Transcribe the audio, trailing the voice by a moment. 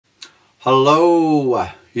Hello.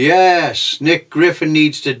 Yes, Nick Griffin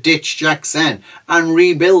needs to ditch Jackson and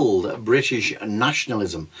rebuild British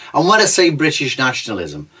nationalism. And when I say British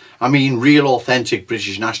nationalism, I mean real authentic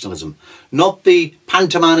British nationalism. Not the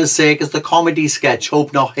pantomime and circus, the comedy sketch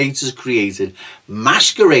Hope Not Hate has created,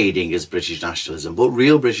 masquerading as British nationalism, but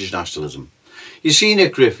real British nationalism. You see,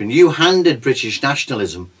 Nick Griffin, you handed British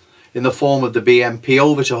nationalism in the form of the BNP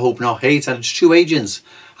over to Hope Not Hate and its two agents,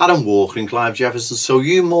 Adam Walker and Clive Jefferson. So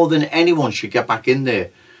you more than anyone should get back in there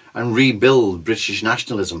and rebuild British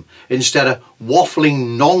nationalism instead of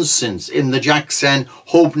waffling nonsense in the Jackson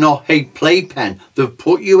Hope Not Hate playpen they've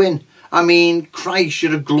put you in. I mean, Christ,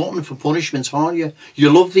 you're a glutton for punishments, aren't you? You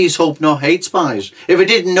love these Hope Not Hate spies. If I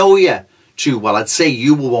didn't know you too well, I'd say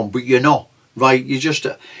you were one, but you're not, right?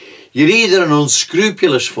 You're either an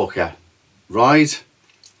unscrupulous fucker, right?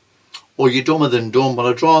 Or you're dumber than dumb. Well,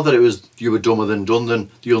 I'd rather you were dumber than dumb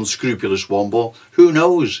than the unscrupulous one, but who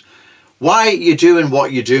knows? Why you're doing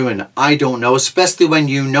what you're doing, I don't know, especially when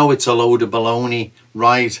you know it's a load of baloney,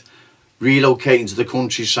 right? Relocating to the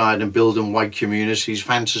countryside and building white communities,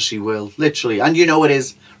 fantasy world, literally. And you know it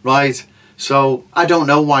is, right? So I don't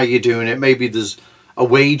know why you're doing it. Maybe there's a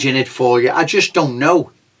wage in it for you. I just don't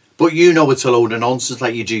know. But you know it's a load of nonsense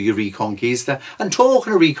like you do your Reconquista. And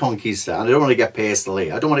talking of Reconquista, and I don't want to get personal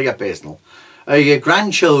here, I don't want to get personal. Your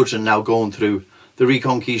grandchildren now going through the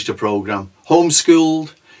Reconquista programme,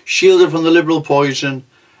 homeschooled, shielded from the liberal poison,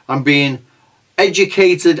 and being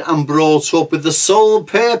educated and brought up with the sole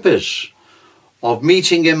purpose of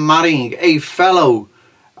meeting and marrying a fellow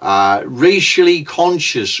racially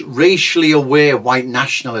conscious, racially aware white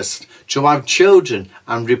nationalist to have children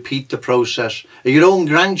and repeat the process. Are your own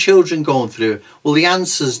grandchildren going through it? Well, the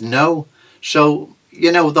answer's no. So,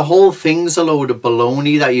 you know, the whole thing's a load of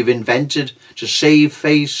baloney that you've invented to save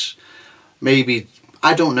face. Maybe,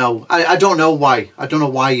 I don't know. I don't know why. I don't know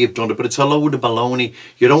why you've done it, but it's a load of baloney.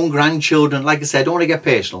 Your own grandchildren, like I said, I don't want to get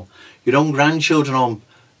personal. Your own grandchildren on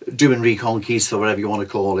doing Reconquista, or whatever you want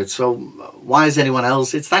to call it. So why is anyone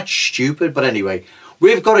else? It's that stupid. But anyway,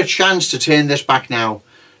 we've got a chance to turn this back now.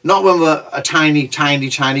 Not when we're a tiny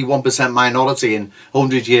 1% minority in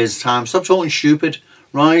 100 years' time. Stop talking stupid,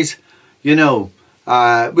 right? You know,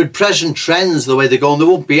 with present trends the way they're going, there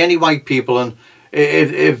won't be any white people. And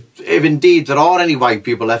if indeed there are any white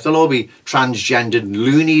people left, they'll all be transgendered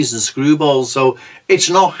loonies and screwballs. So it's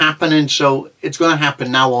not happening. So it's going to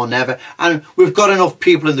happen now or never. And we've got enough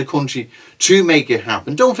people in the country to make it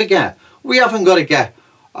happen. Don't forget, we haven't got to get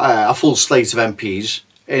a full slate of MPs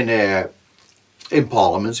in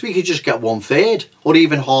Parliament. We could just get 1/3 or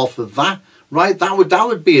even half of that, right? That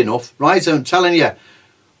would be enough, right? I'm telling you,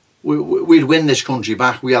 we'd win this country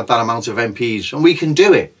back. We had that amount of MPs, and we can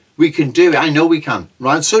do it. We can do it. I know we can,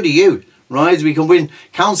 right? So do you, right? We can win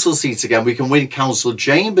council seats again. We can win council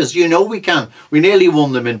chambers. You know we can. We nearly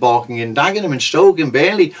won them in Barking and Dagenham and Stoke and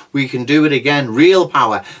Burnley. We can do it again. Real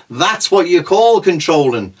power. That's what you call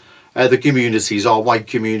controlling the communities, or white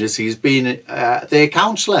communities, being their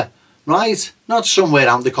councillor, right? Not somewhere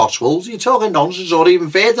out in the Cotswolds. You're talking nonsense, or even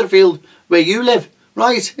further afield where you live,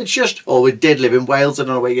 right? It's just, oh, we did live in Wales. I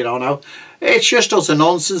don't know where you are now. It's just utter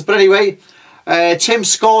nonsense. But anyway, Tim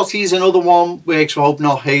Scott, he's another one, works for Hope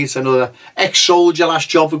Not Hate, another ex-soldier, last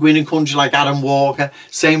job for Green and Country like Adam Walker.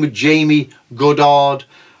 Same with Jamie Goddard.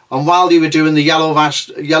 And while they were doing the yellow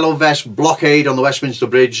vest blockade on the Westminster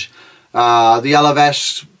Bridge, the yellow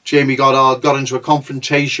vest, Jamie Goddard, got into a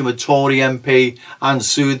confrontation with Tory MP Anne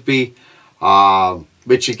Soothby,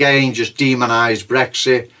 which again just demonised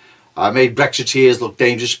Brexit, made Brexiteers look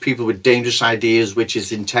dangerous, people with dangerous ideas, which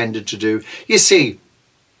is intended to do. You see,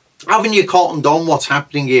 haven't you cottoned on what's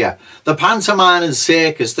happening here? The pantomime and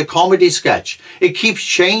circus, the comedy sketch, it keeps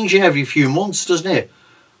changing every few months, doesn't it?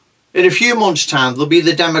 In a few months' time, there'll be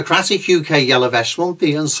the Democratic UK yellow vest, won't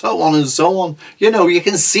there? And so on and so on. You know, you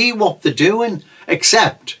can see what they're doing,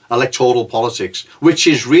 except electoral politics, which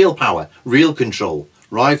is real power, real control,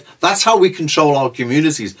 right? That's how we control our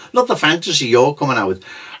communities, not the fantasy you're coming out with.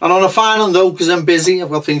 And on a final note, because I'm busy, I've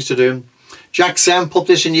got things to do. Jackson, put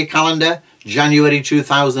this in your calendar, January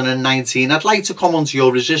 2019. I'd like to come onto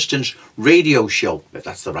your Resistance radio show, if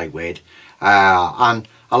that's the right word. And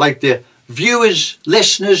I like the viewers,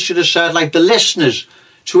 listeners, should have said, like the listeners,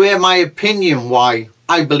 to hear my opinion why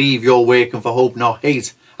I believe you're working for Hope Not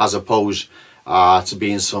Hate, as opposed to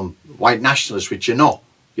being some white nationalist, which you're not.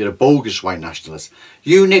 You're a bogus white nationalist.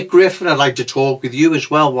 You, Nick Griffin, I'd like to talk with you as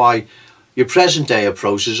well why your present day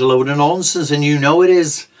approach is a load of nonsense, and you know it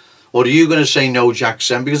is. Or are you going to say no,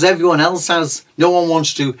 Jackson? Because everyone else has. No one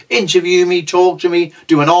wants to interview me, talk to me,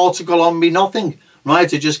 do an article on me, nothing.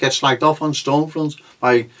 Right? It just gets slagged off on Stormfront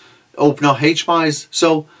by Hope Not Hate spies.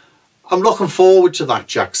 So I'm looking forward to that,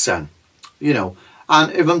 Jackson. You know,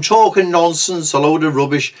 and if I'm talking nonsense, a load of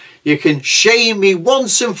rubbish, you can shame me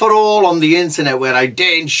once and for all on the internet where I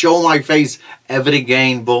daren't show my face ever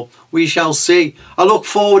again. But we shall see. I look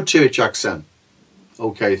forward to it, Jackson.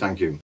 Okay, thank you.